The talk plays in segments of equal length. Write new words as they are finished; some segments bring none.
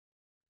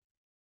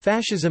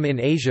Fascism in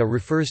Asia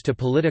refers to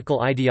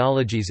political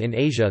ideologies in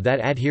Asia that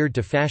adhered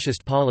to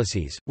fascist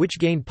policies, which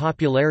gained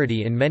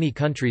popularity in many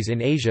countries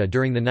in Asia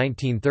during the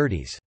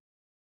 1930s.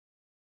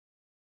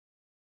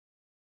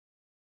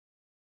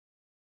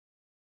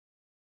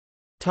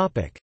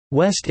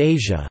 West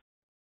Asia.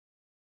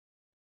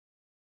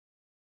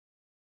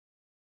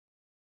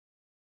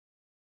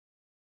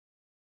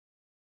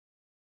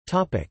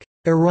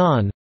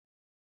 Iran.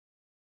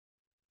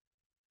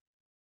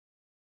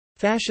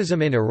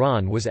 Fascism in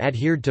Iran was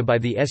adhered to by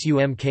the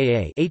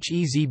Sumka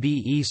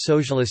Hezbe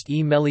Socialist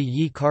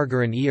Meli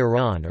Kargaran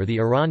Iran, or the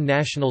Iran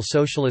National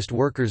Socialist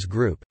Workers'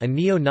 Group, a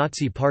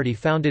neo-Nazi party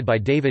founded by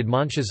David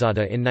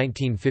Manshazada in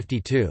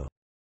 1952.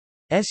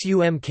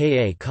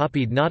 Sumka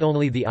copied not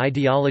only the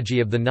ideology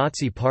of the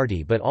Nazi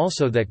Party but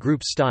also that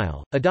group's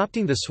style,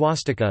 adopting the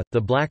swastika, the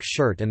black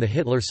shirt and the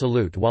Hitler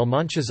salute, while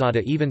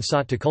Manshazada even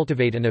sought to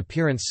cultivate an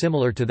appearance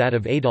similar to that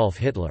of Adolf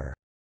Hitler.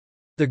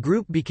 The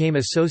group became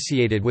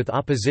associated with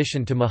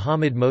opposition to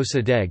Mohammad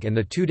Mossadegh and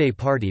the Tudeh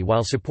party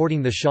while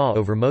supporting the Shah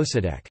over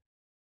Mossadegh.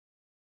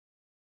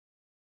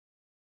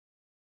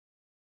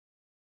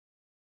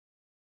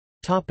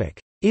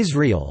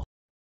 Israel.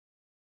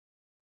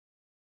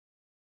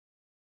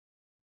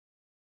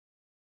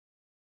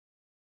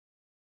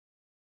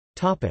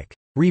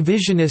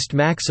 Revisionist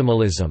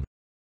Maximalism.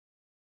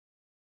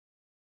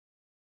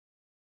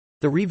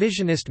 The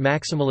revisionist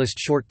maximalist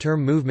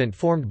short-term movement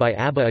formed by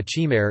Abba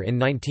Achimair in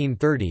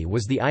 1930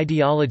 was the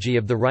ideology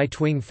of the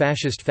right-wing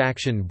fascist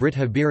faction Brit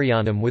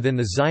Habirianum within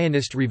the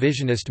Zionist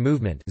revisionist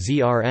movement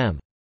 (ZRM).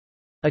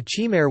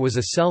 Achimair was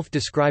a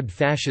self-described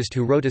fascist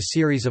who wrote a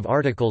series of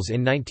articles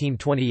in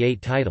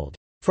 1928 titled,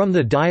 "From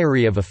the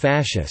Diary of a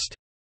Fascist."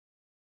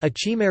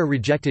 Achimair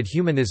rejected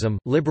humanism,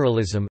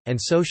 liberalism, and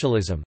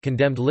socialism,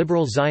 condemned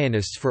liberal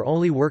Zionists for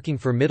only working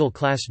for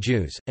middle-class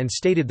Jews, and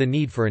stated the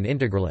need for an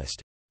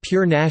integralist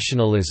pure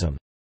nationalism,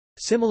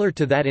 similar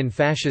to that in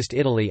fascist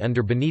Italy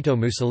under Benito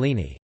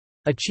Mussolini.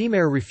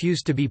 Achimair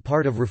refused to be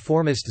part of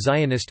reformist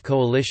Zionist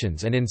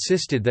coalitions and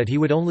insisted that he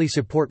would only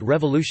support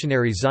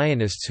revolutionary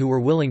Zionists who were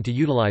willing to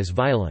utilize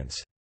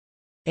violence.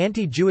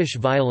 Anti-Jewish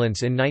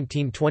violence in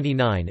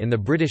 1929 in the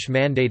British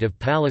Mandate of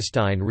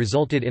Palestine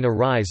resulted in a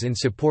rise in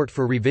support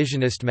for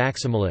revisionist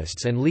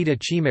maximalists and led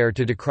Achimair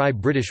to decry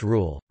British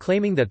rule,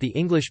 claiming that the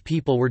English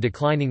people were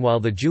declining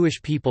while the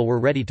Jewish people were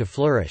ready to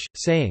flourish,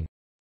 saying,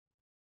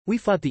 "We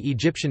fought the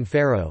Egyptian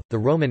pharaoh, the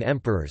Roman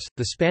emperors,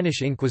 the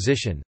Spanish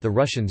Inquisition, the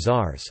Russian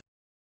czars.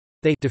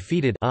 They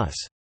defeated us.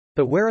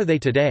 But where are they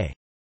today?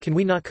 Can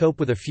we not cope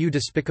with a few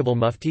despicable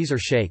muftis or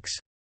sheikhs?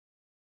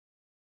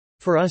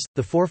 For us,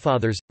 the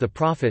forefathers, the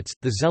prophets,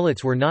 the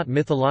zealots were not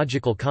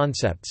mythological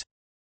concepts."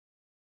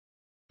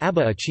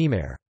 Abba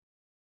Achimair.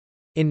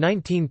 In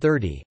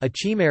 1930,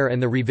 Achimair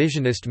and the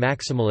revisionist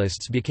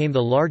maximalists became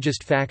the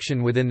largest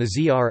faction within the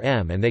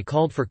ZRM, and they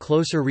called for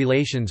closer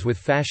relations with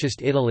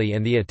fascist Italy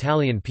and the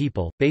Italian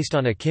people, based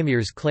on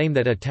Achimair's claim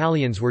that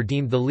Italians were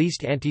deemed the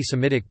least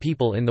anti-Semitic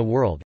people in the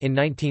world. In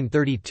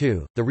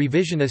 1932, the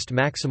revisionist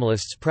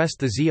maximalists pressed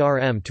the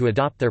ZRM to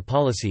adopt their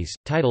policies,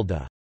 titled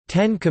the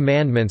 10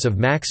 Commandments of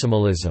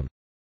Maximalism,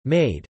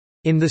 made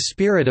in the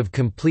spirit of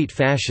complete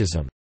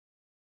fascism.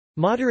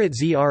 Moderate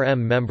ZRM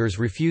members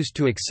refused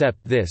to accept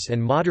this,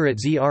 and moderate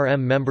ZRM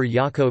member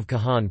Yaakov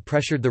Kahan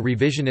pressured the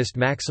revisionist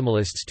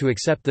maximalists to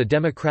accept the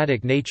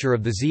democratic nature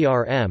of the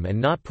ZRM and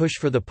not push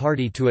for the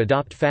party to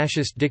adopt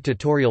fascist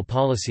dictatorial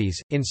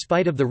policies. In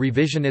spite of the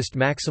revisionist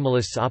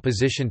maximalists'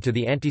 opposition to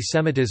the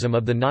antisemitism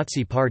of the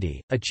Nazi Party,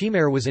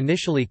 Achimair was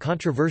initially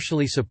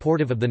controversially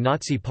supportive of the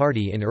Nazi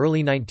Party in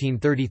early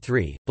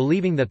 1933,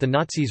 believing that the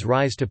Nazis'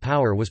 rise to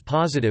power was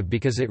positive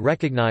because it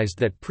recognized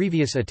that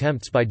previous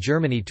attempts by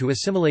Germany to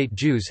assimilate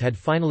Jews had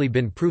finally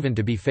been proven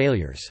to be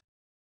failures.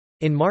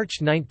 In March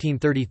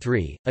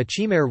 1933,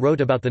 Achimair wrote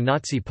about the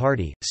Nazi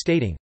Party,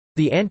 stating,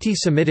 "The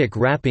anti-Semitic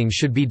wrapping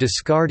should be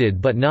discarded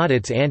but not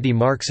its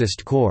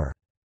anti-Marxist core."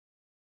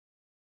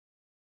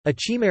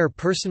 Achimair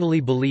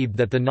personally believed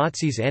that the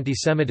Nazis'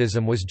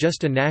 antisemitism was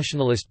just a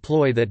nationalist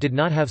ploy that did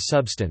not have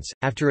substance.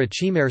 After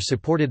Achimair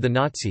supported the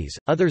Nazis,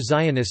 other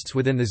Zionists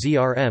within the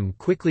ZRM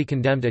quickly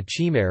condemned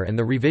Achimair and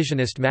the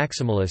revisionist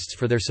maximalists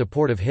for their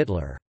support of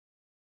Hitler.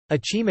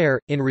 Achimair,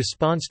 in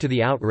response to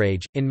the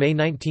outrage, in May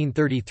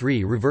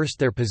 1933 reversed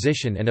their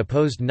position and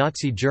opposed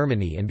Nazi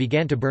Germany and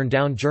began to burn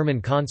down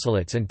German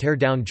consulates and tear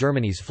down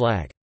Germany's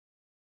flag.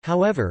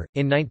 However,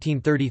 in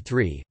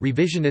 1933,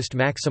 revisionist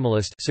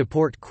maximalist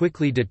support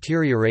quickly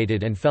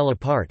deteriorated and fell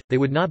apart. They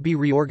would not be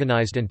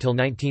reorganized until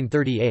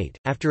 1938,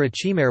 after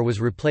Achimair was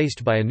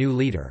replaced by a new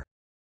leader.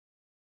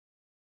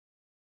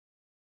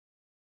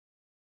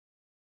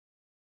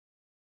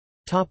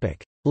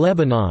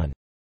 Lebanon.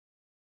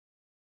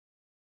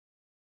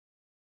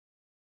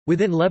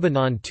 Within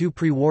Lebanon, two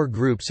pre-war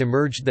groups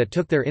emerged that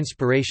took their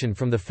inspiration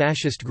from the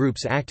fascist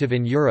groups active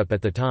in Europe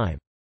at the time.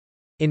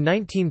 In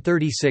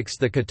 1936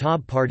 the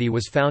Kitab Party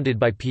was founded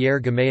by Pierre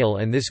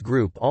Gemayel, and this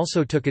group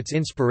also took its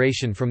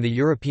inspiration from the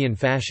European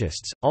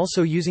fascists,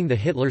 also using the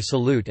Hitler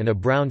salute and a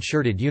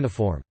brown-shirted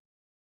uniform.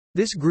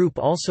 This group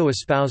also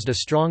espoused a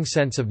strong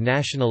sense of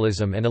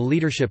nationalism and a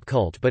leadership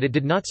cult, but it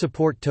did not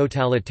support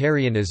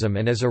totalitarianism,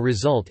 and as a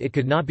result it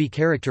could not be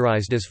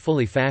characterized as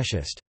fully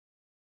fascist.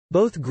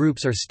 Both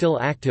groups are still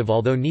active,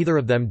 although neither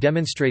of them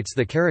demonstrates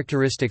the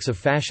characteristics of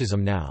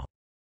fascism now.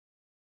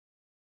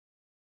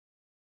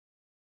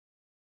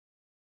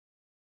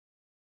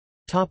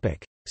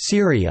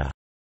 Syria.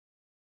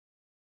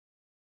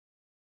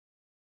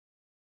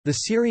 The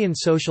Syrian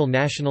Social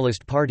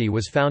Nationalist Party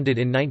was founded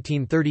in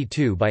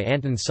 1932 by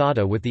Anton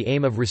Saada with the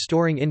aim of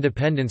restoring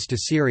independence to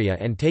Syria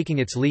and taking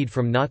its lead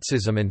from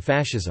Nazism and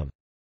fascism.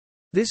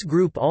 This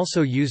group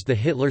also used the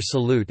Hitler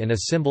salute and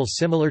a symbol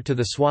similar to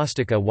the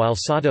swastika, while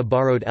Saada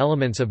borrowed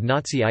elements of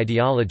Nazi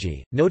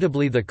ideology,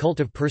 notably the cult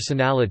of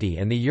personality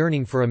and the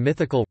yearning for a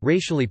mythical,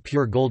 racially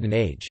pure golden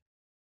age.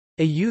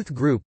 A youth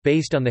group,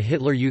 based on the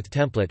Hitler Youth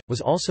template, was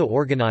also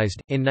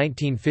organized. In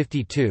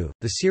 1952,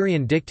 the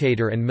Syrian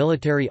dictator and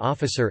military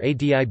officer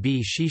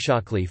Adib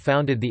Shishakli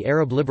founded the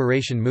Arab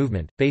Liberation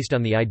Movement, based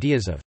on the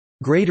ideas of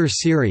Greater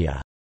Syria,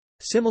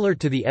 similar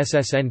to the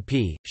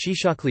SSNP,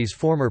 Shishakli's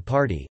former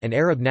party, and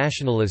Arab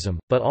nationalism,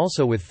 but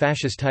also with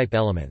fascist-type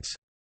elements.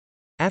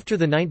 After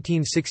the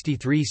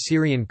 1963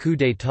 Syrian coup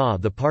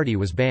d'état, the party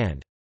was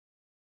banned.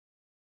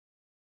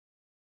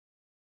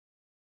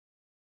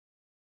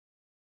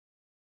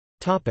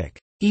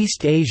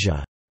 East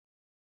Asia.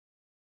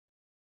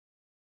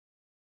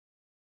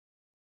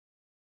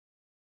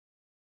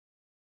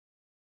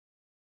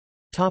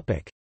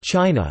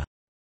 China.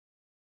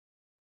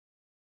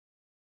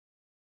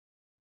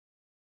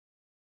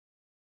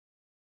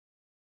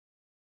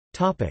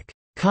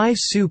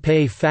 Kai-Su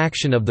Pei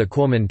faction of the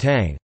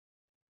Kuomintang.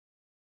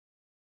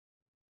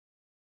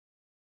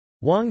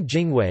 Wang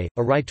Jingwei,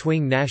 a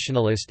right-wing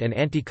nationalist and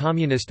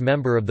anti-communist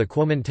member of the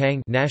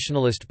Kuomintang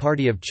Nationalist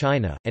Party of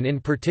China, and in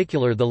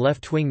particular the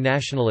left-wing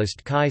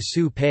nationalist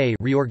Kai-Su Pei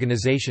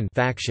reorganization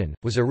faction,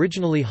 was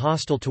originally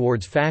hostile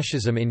towards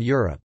fascism in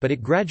Europe, but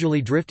it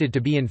gradually drifted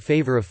to be in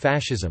favor of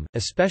fascism,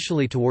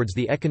 especially towards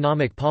the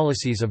economic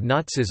policies of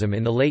Nazism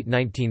in the late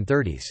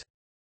 1930s.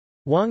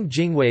 Wang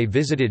Jingwei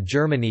visited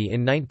Germany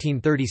in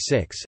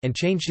 1936, and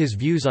changed his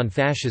views on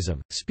fascism,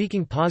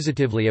 speaking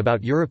positively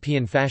about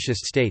European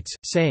fascist states,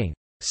 saying,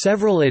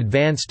 "Several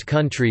advanced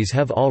countries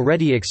have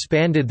already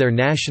expanded their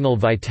national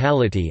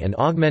vitality and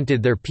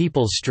augmented their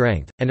people's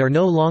strength, and are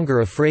no longer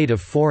afraid of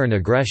foreign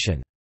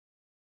aggression."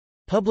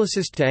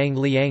 Publicist Tang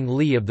Liang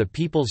Li of the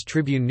People's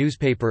Tribune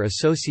newspaper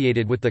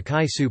associated with the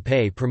Kai-Su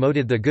Pei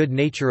promoted the good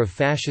nature of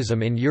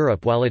fascism in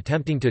Europe while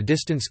attempting to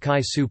distance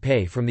Kai-Su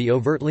Pei from the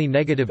overtly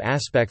negative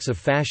aspects of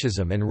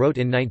fascism, and wrote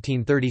in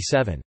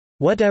 1937,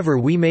 "Whatever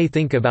we may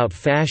think about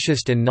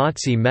fascist and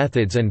Nazi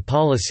methods and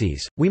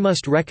policies, we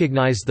must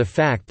recognize the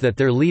fact that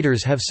their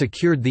leaders have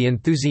secured the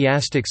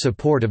enthusiastic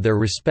support of their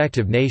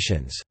respective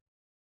nations."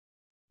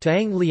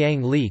 Tang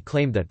Liang Li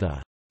claimed that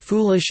the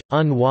foolish,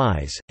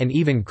 unwise, and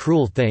even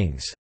cruel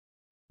things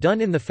done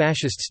in the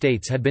fascist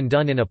states had been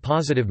done in a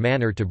positive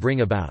manner to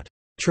bring about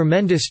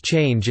tremendous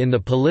change in the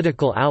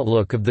political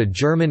outlook of the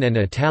German and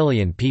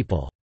Italian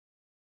people.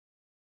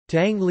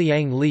 Tang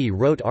Liang Li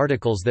wrote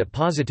articles that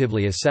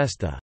positively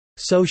assessed the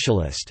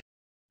socialist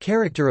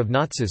character of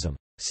Nazism.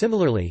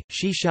 Similarly,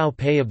 Shi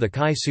Xiaopei of the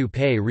Kai-Su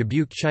Pei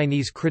rebuked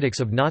Chinese critics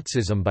of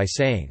Nazism by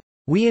saying,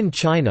 "We in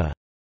China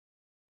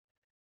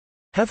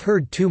have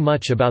heard too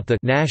much about the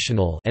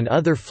national and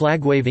other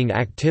flag-waving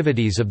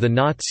activities of the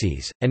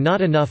Nazis, and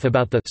not enough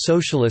about the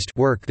socialist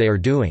work they are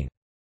doing."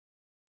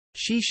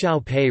 Shi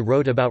Xiaopei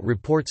wrote about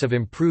reports of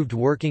improved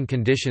working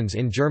conditions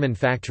in German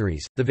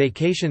factories, the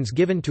vacations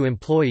given to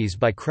employees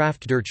by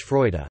Kraft durch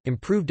Freude,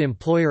 improved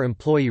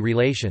employer-employee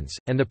relations,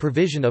 and the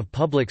provision of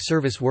public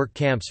service work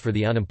camps for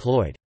the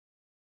unemployed.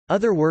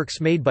 Other works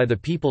made by the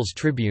People's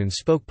Tribune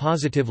spoke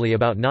positively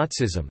about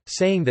Nazism,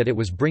 saying that it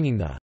was bringing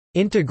the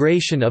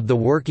integration of the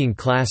working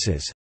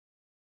classes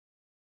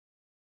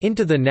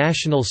into the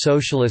National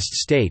Socialist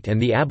state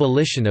and the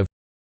abolition of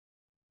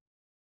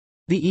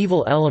the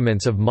evil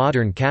elements of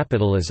modern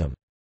capitalism.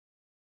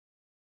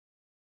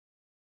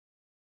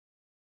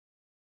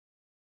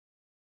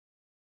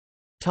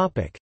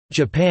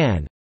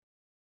 Japan.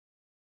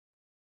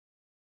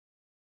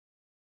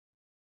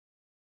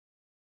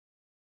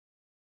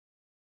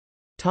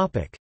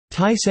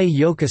 Taisei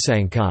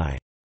Yokusankai.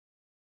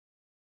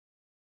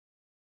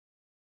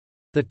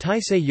 The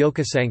Taisei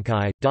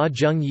Yokusankai, Da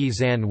Zheng Yi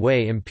Zan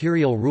Wei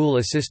Imperial Rule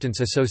Assistance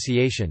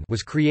Association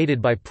was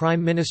created by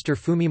Prime Minister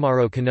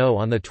Fumimaro Konoe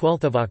on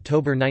 12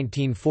 October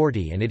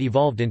 1940, and it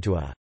evolved into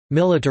a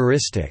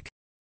militaristic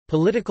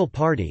political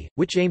party,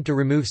 which aimed to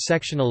remove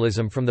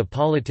sectionalism from the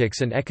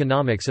politics and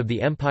economics of the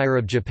Empire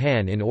of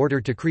Japan in order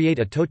to create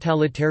a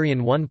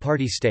totalitarian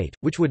one-party state,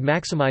 which would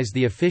maximize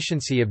the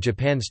efficiency of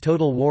Japan's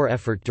total war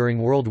effort during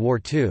World War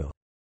II.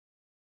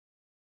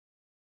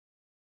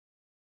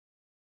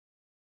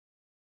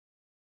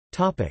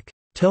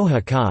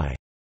 Tohokai.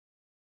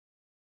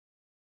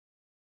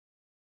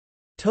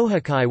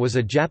 Tohokai was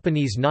a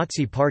Japanese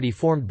Nazi party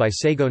formed by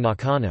Seigo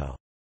Nakano.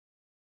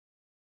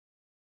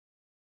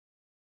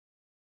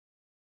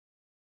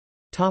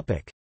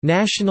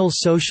 National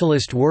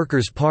Socialist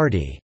Workers'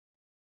 Party.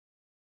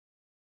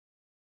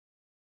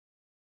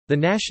 The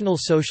National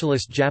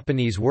Socialist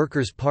Japanese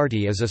Workers'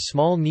 Party is a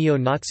small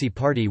neo-Nazi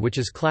party which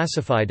is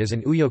classified as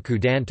an Uyoku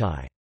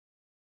Dantai.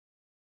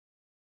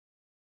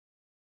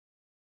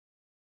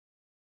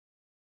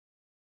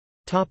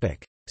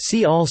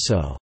 See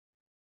also: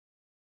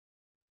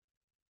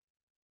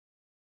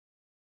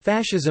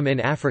 Fascism in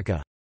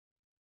Africa,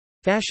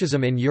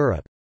 Fascism in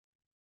Europe,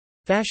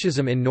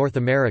 Fascism in North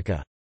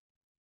America,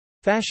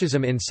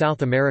 Fascism in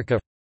South America,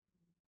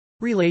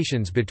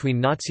 Relations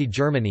between Nazi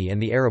Germany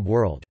and the Arab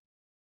world.